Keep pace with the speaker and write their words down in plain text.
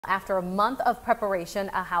After a month of preparation,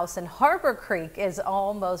 a house in Harborcreek is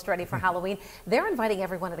almost ready for Halloween. They're inviting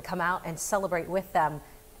everyone to come out and celebrate with them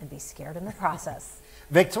and be scared in the process.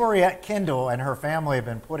 Victoria Kindle and her family have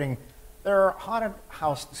been putting their haunted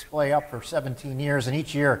house display up for 17 years, and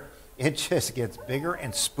each year it just gets bigger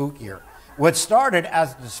and spookier. What started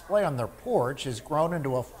as a display on their porch has grown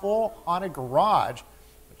into a full haunted garage,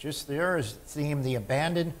 which just there is themed the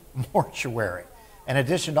abandoned mortuary. In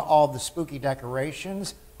addition to all the spooky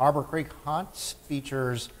decorations, Harborcreek Haunts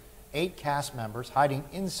features 8 cast members hiding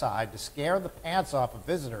inside to scare the pants off of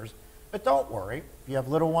visitors. But don't worry, if you have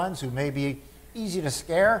little ones who may be easy to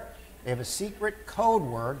scare, they have a secret code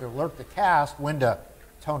word to alert the cast when to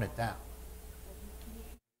tone it down.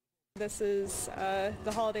 This is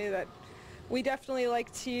the holiday that we definitely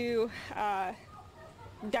like to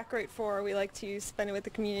decorate for. We like to spend it with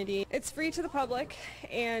the community. It's free to the public,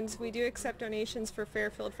 and we do accept donations for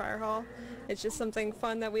Fairfield Fire Hall. It's just something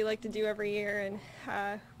fun that we like to do every year,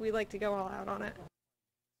 and we like to go all out on it.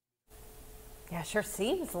 Yeah, sure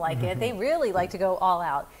seems like it. They really like to go all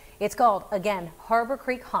out. It's called, again,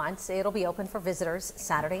 Harborcreek Haunts. It'll be open for visitors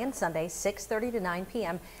Saturday and Sunday, 6:30 to 9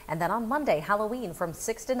 p.m. And then on Monday, Halloween from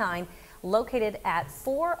 6 to 9, located at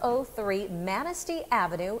 403 Manistee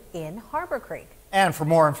Avenue in Harborcreek. And for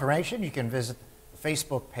more information, you can visit the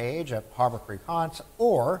Facebook page of Harborcreek Haunts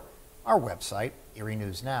or our website,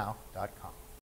 erienewsnow.com.